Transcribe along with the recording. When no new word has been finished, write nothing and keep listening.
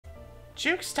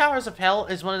Juke's Towers of Hell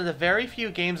is one of the very few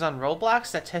games on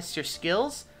Roblox that tests your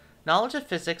skills, knowledge of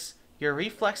physics, your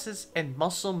reflexes, and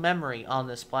muscle memory on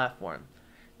this platform.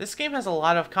 This game has a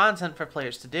lot of content for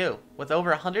players to do, with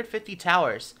over 150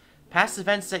 towers, past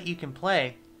events that you can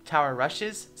play, tower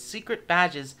rushes, secret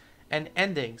badges, and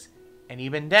endings, and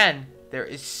even then, there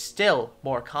is still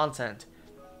more content.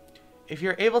 If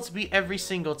you're able to beat every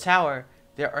single tower,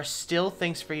 there are still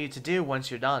things for you to do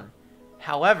once you're done.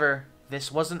 However,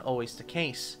 this wasn't always the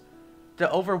case. The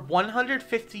over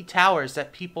 150 towers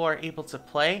that people are able to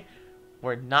play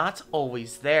were not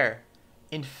always there.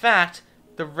 In fact,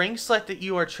 the ring select that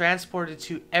you are transported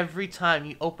to every time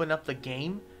you open up the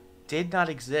game did not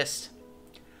exist.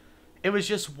 It was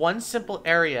just one simple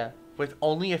area with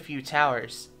only a few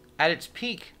towers. At its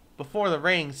peak, before the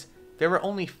rings, there were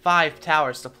only 5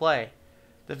 towers to play.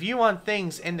 The view on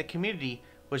things in the community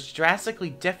was drastically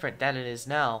different than it is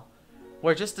now,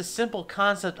 where just the simple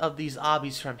concept of these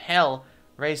obbies from hell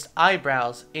raised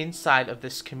eyebrows inside of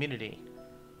this community.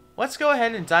 Let's go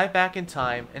ahead and dive back in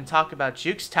time and talk about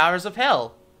Juke's Towers of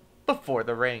Hell before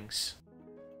the rings.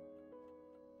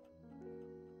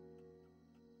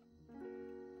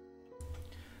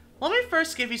 Let me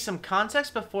first give you some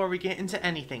context before we get into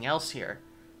anything else here.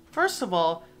 First of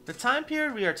all, the time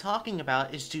period we are talking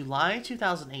about is July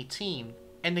 2018,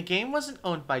 and the game wasn't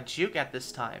owned by Juke at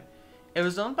this time. It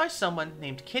was owned by someone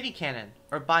named Kiddie,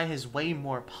 or by his way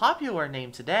more popular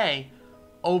name today,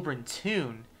 Oberon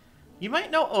Toon. You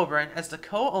might know Oberon as the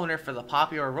co-owner for the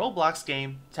popular Roblox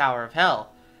game, Tower of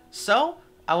Hell. So,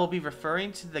 I will be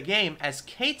referring to the game as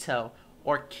Kato,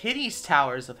 or Kiddie's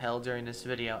Towers of Hell during this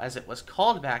video, as it was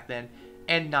called back then,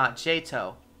 and not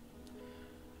Jato.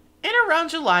 In around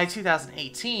July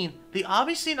 2018, the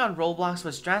obby scene on Roblox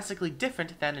was drastically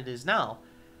different than it is now.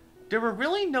 There were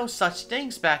really no such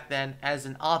things back then as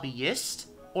an obbyist,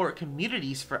 or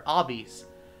communities for obbies.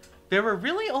 There were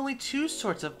really only 2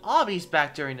 sorts of obbies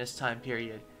back during this time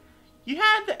period. You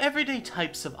had the everyday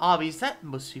types of obbies that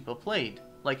most people played,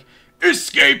 like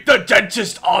Escape the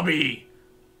Dentist Obby!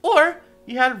 Or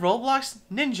you had Roblox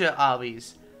Ninja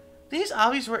obbies. These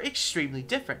obbies were extremely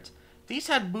different. These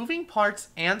had moving parts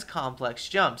and complex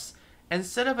jumps.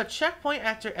 Instead of a checkpoint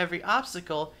after every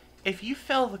obstacle, if you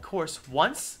fell the course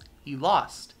once, you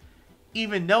lost,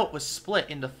 even though it was split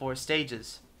into 4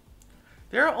 stages.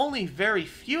 There are only very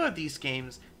few of these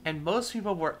games, and most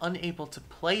people were unable to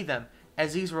play them,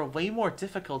 as these were way more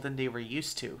difficult than they were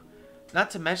used to, not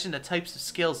to mention the types of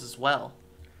skills as well.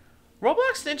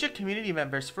 Roblox Ninja community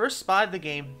members first spotted the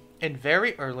game in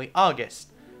very early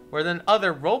August, where then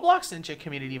other Roblox Ninja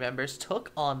community members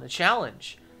took on the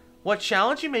challenge. What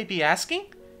challenge, you may be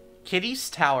asking? Kiddie's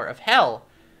Tower of Hell.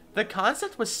 The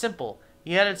concept was simple.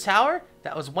 You had a tower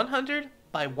that was 100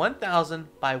 by 1000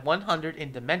 by 100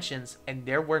 in dimensions, and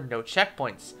there were no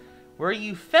checkpoints. Where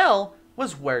you fell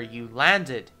was where you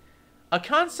landed. A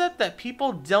concept that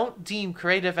people don't deem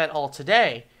creative at all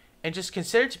today, and just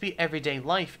consider to be everyday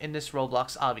life in this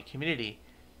Roblox obby community.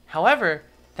 However,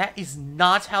 that is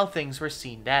not how things were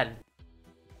seen then.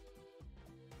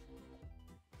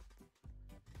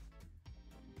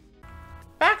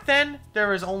 Back then, there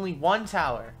was only one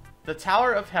tower, the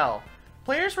Tower of Hell.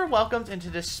 Players were welcomed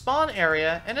into this spawn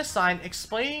area and a sign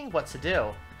explaining what to do.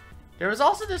 There was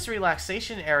also this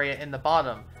relaxation area in the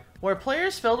bottom, where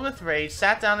players filled with rage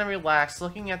sat down and relaxed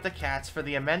looking at the cats for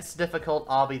the immense difficult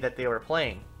obby that they were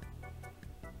playing.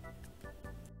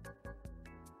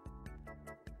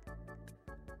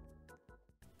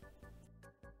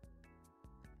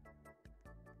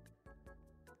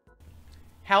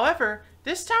 However,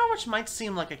 this tower, which might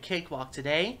seem like a cakewalk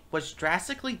today, was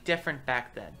drastically different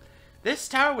back then. This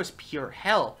tower was pure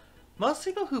hell. Most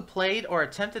people who played or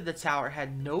attempted the tower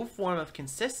had no form of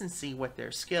consistency with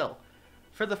their skill.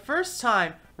 For the first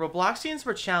time, Robloxians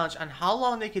were challenged on how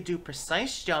long they could do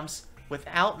precise jumps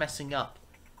without messing up.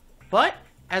 But,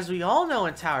 as we all know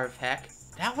in Tower of Heck,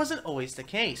 that wasn't always the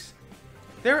case.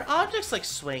 There are objects like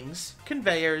swings,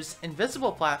 conveyors,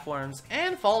 invisible platforms,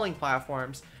 and falling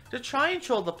platforms to try and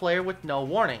troll the player with no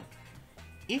warning.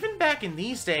 Even back in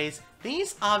these days,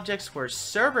 these objects were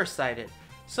server-sided,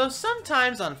 so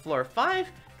sometimes on floor 5,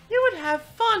 you would have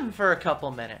fun for a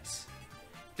couple minutes.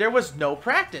 There was no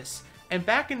practice, and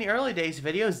back in the early days,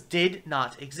 videos did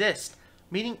not exist,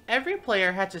 meaning every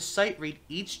player had to sight read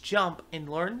each jump and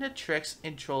learn the tricks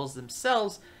and trolls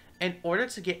themselves in order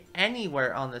to get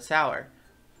anywhere on the tower.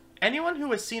 Anyone who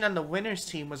was seen on the winner's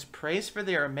team was praised for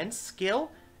their immense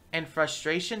skill and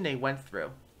frustration they went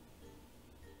through.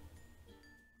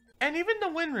 And even the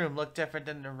win room looked different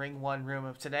than the Ring 1 room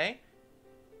of today.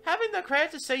 Having the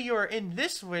credit to say you are in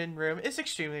this win room is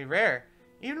extremely rare.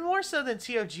 even more so than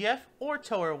TOGF or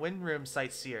Tower Wind Room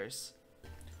sightseers.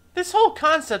 This whole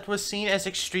concept was seen as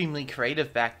extremely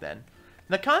creative back then.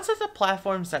 The concept of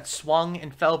platforms that swung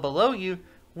and fell below you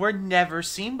were never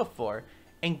seen before,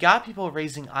 and got people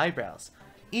raising eyebrows.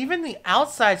 Even the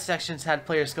outside sections had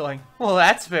players going, well,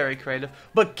 that's very creative,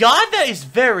 but god, that is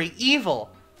very evil!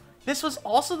 This was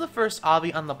also the first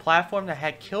obby on the platform that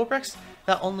had kill bricks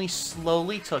that only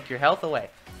slowly took your health away,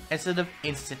 instead of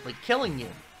instantly killing you,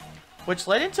 which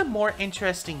led into more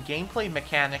interesting gameplay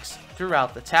mechanics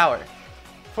throughout the tower.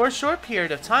 For a short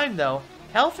period of time though,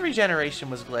 health regeneration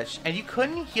was glitched and you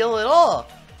couldn't heal at all,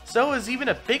 so it was even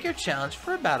a bigger challenge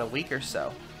for about a week or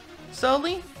so.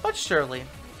 Slowly but surely,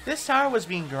 this tower was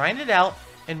being grinded out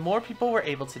and more people were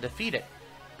able to defeat it.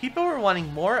 People were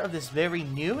wanting more of this very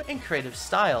new and creative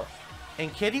style,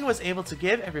 and Kiddie was able to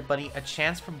give everybody a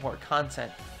chance for more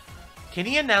content.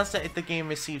 Kiddie announced that if the game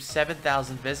received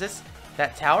 7,000 visits,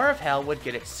 that Tower of Hell would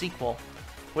get its sequel.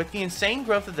 With the insane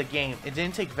growth of the game, it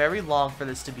didn't take very long for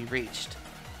this to be reached.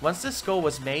 Once this goal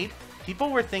was made,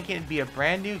 people were thinking it'd be a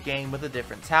brand new game with a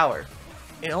different tower.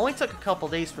 It only took a couple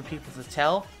days for people to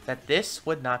tell that this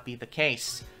would not be the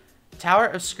case. Tower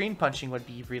of Screen Punching would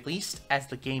be released as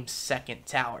the game's second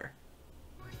tower.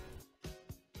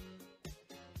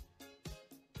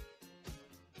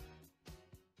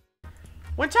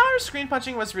 When Tower of Screen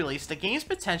Punching was released, the game's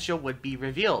potential would be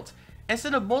revealed.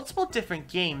 Instead of multiple different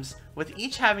games, with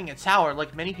each having a tower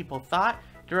like many people thought,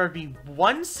 there would be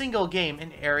one single game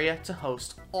and area to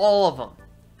host all of them.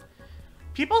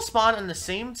 People spawned on the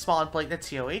same spawn plate that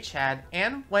TOH had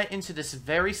and went into this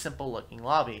very simple looking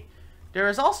lobby. There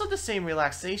is also the same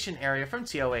relaxation area from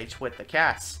TOH with the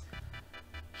cats.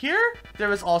 Here,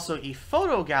 there is also a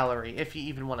photo gallery, if you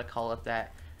even want to call it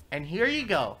that. And here you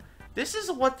go. This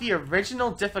is what the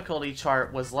original difficulty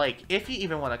chart was like, if you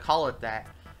even want to call it that.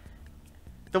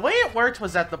 The way it worked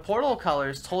was that the portal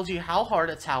colors told you how hard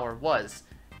a tower was,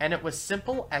 and it was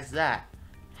simple as that.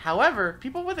 However,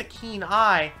 people with a keen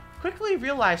eye quickly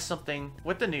realized something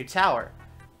with the new tower.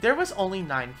 There was only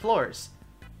 9 floors.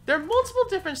 There are multiple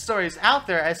different stories out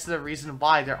there as to the reason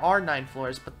why there are 9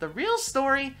 floors, but the real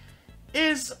story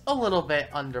is a little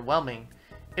bit underwhelming.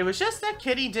 It was just that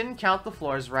Kiddie didn't count the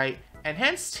floors right, and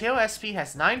hence TOSP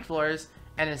has 9 floors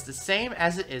and is the same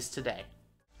as it is today.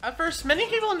 At first, many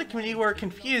people in the community were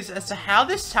confused as to how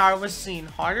this tower was seen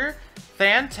harder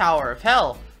than Tower of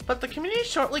Hell, but the community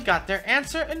shortly got their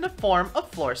answer in the form of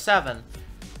Floor 7.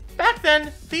 Back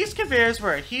then, these conveyors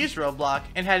were a huge roadblock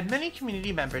and had many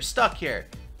community members stuck here,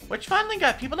 which finally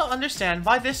got people to understand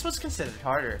why this was considered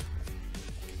harder.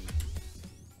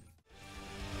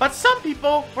 But some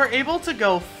people were able to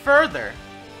go further.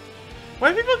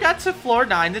 When people got to Floor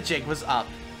 9, the jig was up.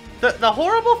 The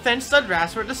horrible thin stud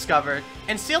rafts were discovered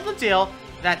and sealed the deal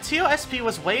that TOSP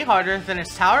was way harder than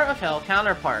its Tower of Hell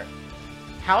counterpart.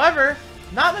 However,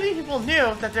 not many people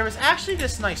knew that there was actually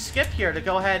this nice skip here to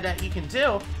go ahead that you can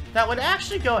do that would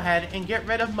actually go ahead and get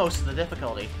rid of most of the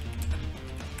difficulty.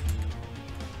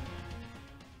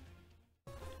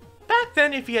 Back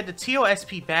then, if you had the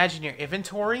TOSP badge in your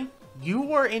inventory, you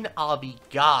were an obby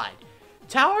god.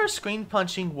 Tower of Screen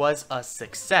Punching was a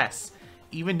success.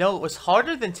 Even though it was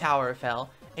harder than Tower of Hell,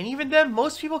 and even then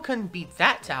most people couldn't beat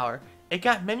that tower, it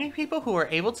got many people who were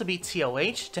able to beat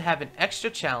TOH to have an extra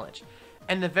challenge,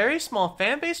 and the very small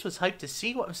fanbase was hyped to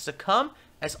see what was to come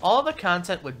as all the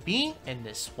content would be in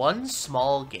this one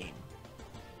small game.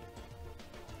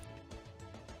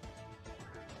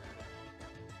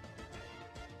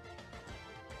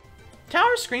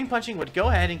 Tower Screen Punching would go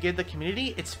ahead and give the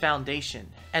community its foundation,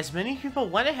 as many people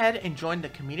went ahead and joined the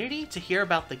community to hear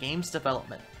about the game's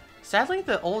development. Sadly,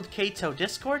 the old Kato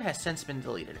Discord has since been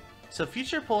deleted, so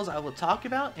future polls I will talk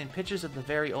about and pictures of the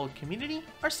very old community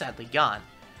are sadly gone.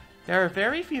 There are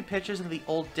very few pictures of the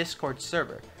old Discord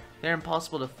server. They're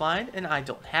impossible to find and I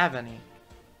don't have any.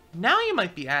 Now you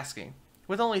might be asking,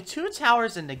 with only 2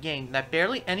 towers in the game that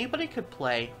barely anybody could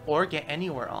play or get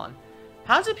anywhere on,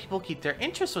 how did people keep their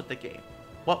interest with the game?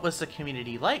 What was the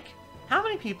community like? How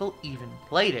many people even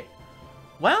played it?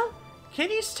 Well,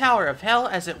 Kiddie's Tower of Hell,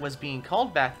 as it was being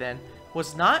called back then,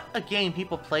 was not a game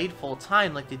people played full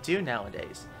time like they do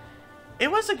nowadays.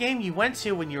 It was a game you went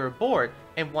to when you were bored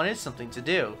and wanted something to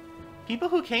do. People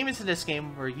who came into this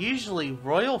game were usually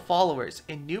royal followers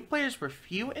and new players were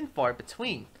few and far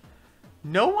between.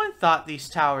 No one thought these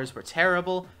towers were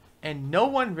terrible, and no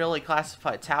one really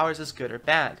classified towers as good or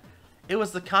bad. It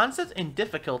was the concept and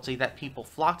difficulty that people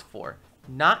flocked for,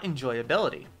 not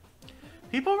enjoyability.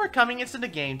 People were coming into the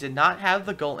game did not have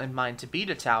the goal in mind to beat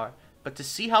a tower, but to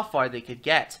see how far they could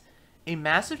get. A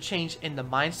massive change in the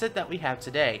mindset that we have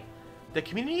today. The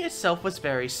community itself was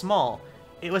very small,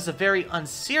 It was a very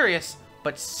unserious,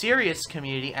 but serious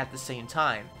community at the same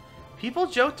time. People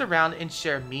joked around and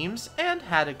shared memes and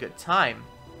had a good time.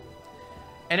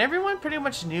 And everyone pretty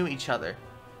much knew each other.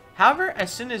 However,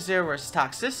 as soon as there was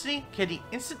toxicity, Kiddie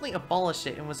instantly abolished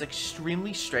it and was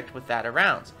extremely strict with that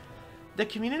around. The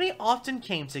community often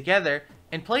came together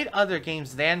and played other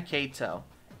games than Kato,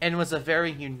 and was a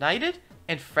very united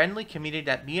and friendly community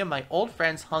that me and my old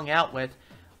friends hung out with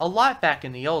a lot back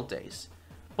in the old days.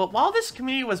 But while this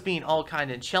community was being all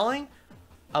kind and chilling,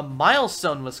 a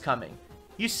milestone was coming.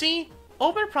 You see,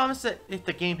 Open promised that if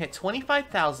the game hit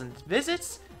 25,000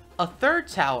 visits, a third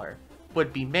tower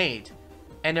would be made,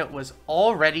 and it was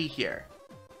already here.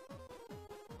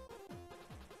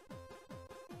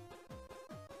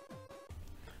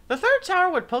 The third tower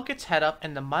would poke its head up,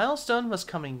 and the milestone was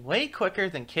coming way quicker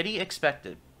than Kiddie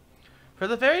expected. For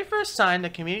the very first time, the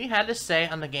community had a say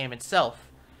on the game itself.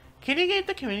 Kiddie gave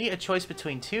the community a choice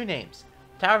between two names,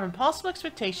 Tower of Impossible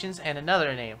Expectations and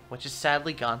another name, which is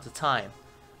sadly gone to time.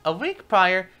 A week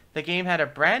prior, the game had a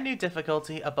brand new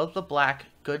difficulty above the black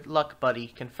Good Luck Buddy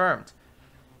confirmed.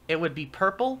 It would be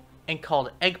purple and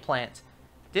called Eggplant.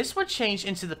 This would change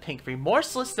into the pink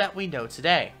Remorseless that we know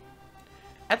today.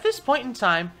 At this point in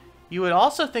time, you would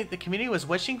also think the community was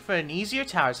wishing for an easier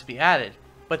tower to be added,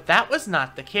 but that was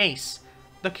not the case.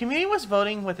 The community was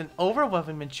voting with an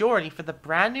overwhelming majority for the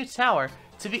brand new tower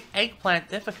to be Eggplant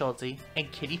difficulty,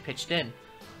 and Kiddie pitched in.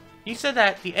 He said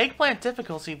that the Eggplant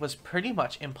difficulty was pretty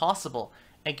much impossible,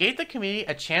 and gave the community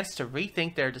a chance to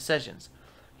rethink their decisions.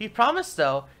 He promised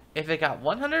though, if it got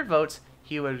 100 votes,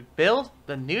 he would build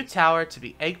the new tower to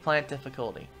be Eggplant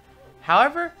difficulty.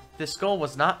 However, this goal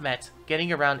was not met,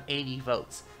 getting around 80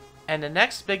 votes, and the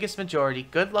next biggest majority,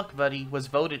 Good Luck Buddy, was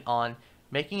voted on,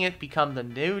 making it become the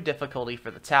new difficulty for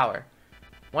the tower.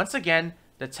 Once again,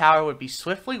 the tower would be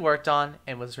swiftly worked on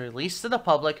and was released to the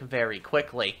public very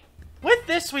quickly. With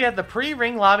this, we have the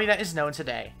pre-ring lobby that is known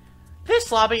today.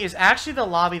 This lobby is actually the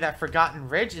lobby that Forgotten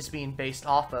Ridge is being based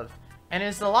off of, and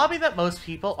is the lobby that most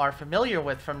people are familiar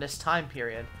with from this time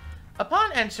period.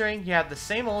 Upon entering, you have the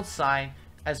same old sign,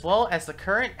 as well as the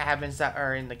current admins that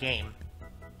are in the game.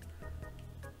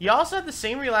 You also have the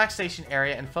same relaxation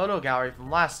area and photo gallery from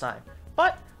last time,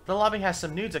 but the lobby has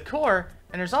some new decor,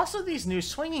 and there's also these new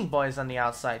swinging boys on the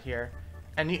outside here,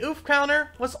 and the oof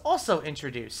counter was also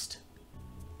introduced.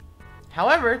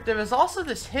 However, there is also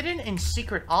this hidden and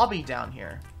secret obby down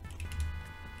here.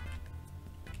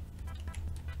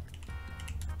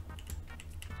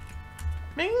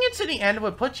 Making it to the end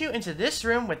would put you into this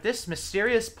room with this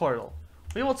mysterious portal.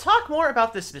 We will talk more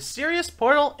about this mysterious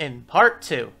portal in part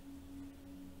 2.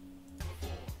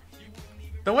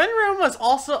 The win room was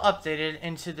also updated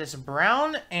into this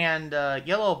brown and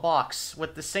yellow box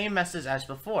with the same message as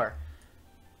before.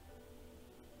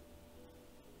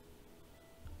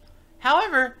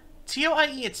 However,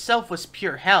 TOIE itself was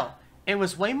pure hell. It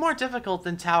was way more difficult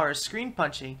than Tower's screen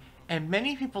punching, and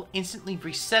many people instantly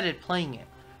resetted playing it,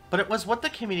 but it was what the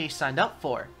community signed up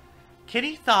for.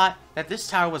 Kiddie thought that this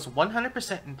tower was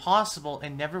 100% impossible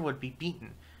and never would be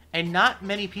beaten, and not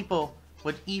many people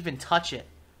would even touch it.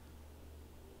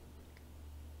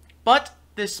 But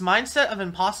this mindset of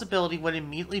impossibility would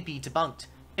immediately be debunked.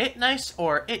 It Nice,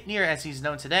 or It Near as he's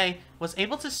known today, was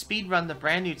able to speedrun the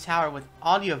brand new tower with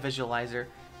audio visualizer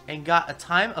and got a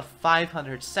time of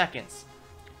 500 seconds.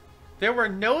 There were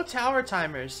no tower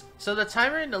timers, so the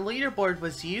timer in the leaderboard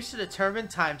was used to determine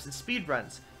times and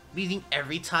speedruns, meaning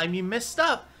every time you messed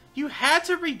up, you had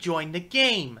to rejoin the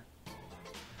game.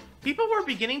 People were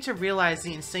beginning to realize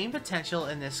the insane potential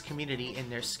in this community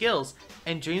and their skills,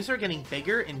 and dreams were getting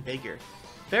bigger and bigger.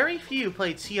 Very few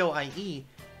played TOIE,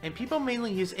 and people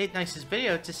mainly used It Nice's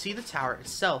video to see the tower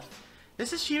itself.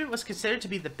 This achievement was considered to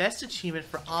be the best achievement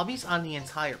for obbies on the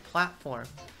entire platform.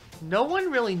 No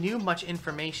one really knew much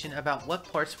information about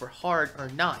what parts were hard or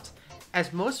not,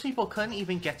 as most people couldn't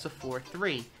even get to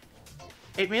 4-3.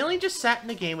 It mainly just sat in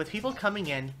the game with people coming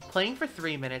in, playing for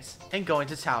 3 minutes, and going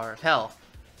to Tower of Hell.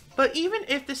 But even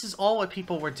if this is all what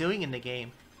people were doing in the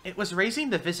game, it was raising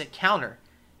the visit counter.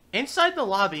 Inside the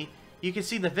lobby, you can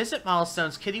see the visit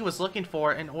milestones Kiddie was looking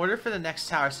for in order for the next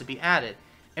towers to be added,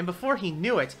 and before he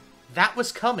knew it, that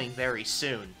was coming very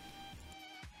soon.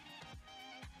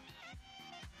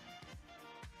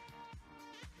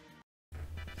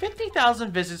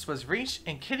 $50,000 visits was reached,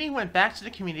 and Kiddie went back to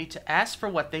the community to ask for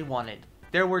what they wanted.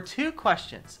 There were 2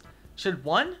 questions. Should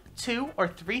 1, 2, or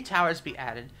 3 towers be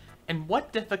added, and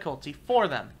what difficulty for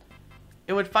them?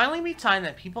 It would finally be time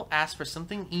that people asked for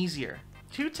something easier.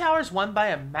 2 towers won by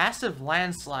a massive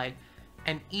landslide,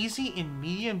 and easy and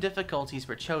medium difficulties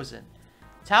were chosen.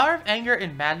 Tower of Anger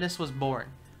and Madness was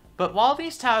born, But while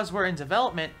these towers were in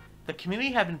development, the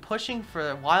community had been pushing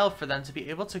for a while for them to be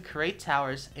able to create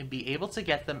towers and be able to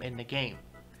get them in the game.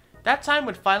 That time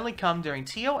would finally come during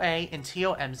TOA and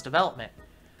TOM's development.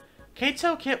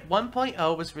 Kaito Kit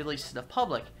 1.0 was released to the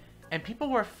public, and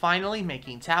people were finally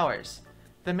making towers.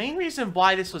 The main reason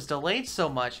why this was delayed so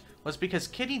much was because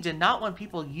Kiddie did not want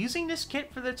people using this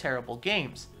kit for their terrible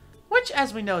games, which,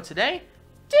 as we know today,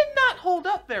 did not hold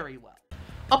up very well.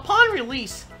 Upon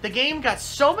release, the game got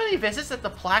so many visits that the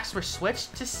plaques were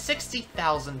switched to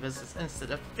 60,000 visits instead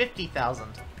of 50,000.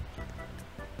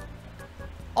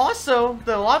 Also,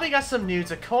 the lobby got some new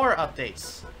decor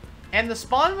updates, and the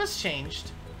spawn was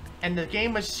changed, and the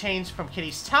game was changed from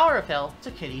Kiddie's Tower of Hell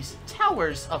to Kiddie's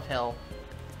Towers of Hell.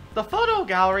 The photo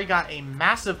gallery got a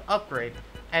massive upgrade,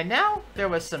 and now there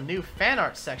was some new fan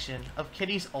art section of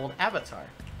Kiddie's old avatar,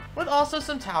 with also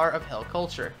some Tower of Hell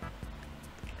culture,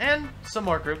 and some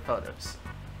more group photos.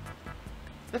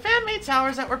 The fan-made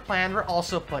towers that were planned were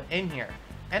also put in here,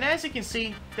 and as you can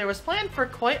see, there was planned for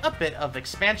quite a bit of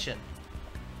expansion.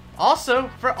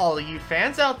 Also, for all of you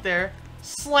fans out there,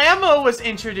 Slammo was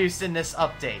introduced in this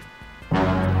update.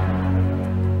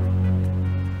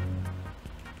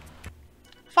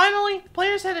 Finally,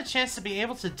 players had a chance to be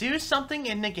able to do something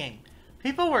in the game.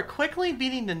 People were quickly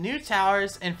beating the new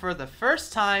towers, and for the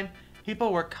first time,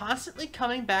 people were constantly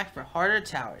coming back for harder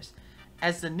towers,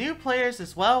 as the new players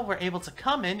as well were able to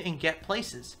come in and get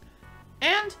places.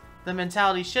 And the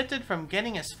mentality shifted from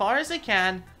getting as far as they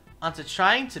can onto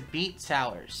trying to beat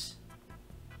towers.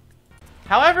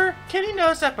 However, Kiddie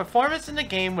knows that performance in the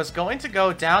game was going to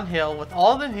go downhill with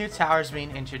all the new towers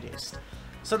being introduced,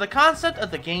 so the concept of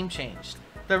the game changed.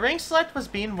 The ring select was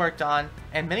being worked on,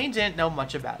 and many didn't know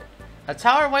much about it. A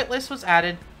tower whitelist was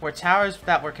added, where towers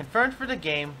that were confirmed for the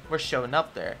game were shown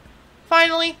up there.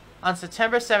 Finally, on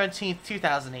September 17,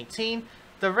 2018,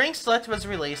 the ring select was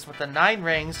released with the 9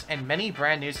 rings and many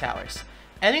brand new towers,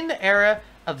 ending the era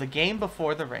of the game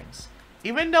before the rings.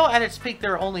 Even though at its peak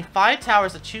there were only 5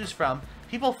 towers to choose from,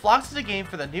 people flocked to the game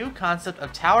for the new concept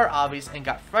of tower obbies and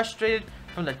got frustrated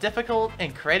from the difficult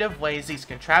and creative ways these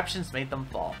contraptions made them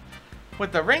fall.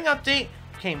 With the ring update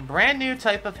came brand new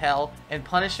type of hell and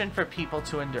punishment for people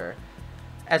to endure,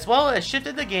 as well as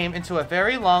shifted the game into a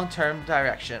very long-term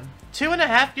direction.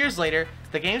 2.5 years later,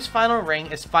 the game's final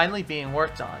ring is finally being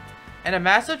worked on, and a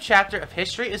massive chapter of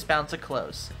history is bound to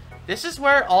close. This is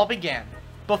where it all began,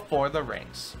 before the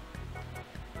rings.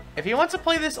 If you want to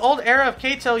play this old era of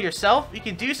Kaito yourself, you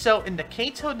can do so in the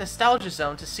Kaito Nostalgia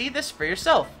Zone to see this for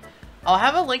yourself. I'll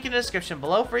have a link in the description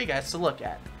below for you guys to look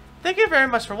at. Thank you very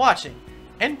much for watching.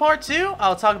 In part 2,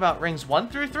 I'll talk about rings 1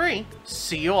 through 3.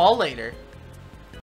 See you all later.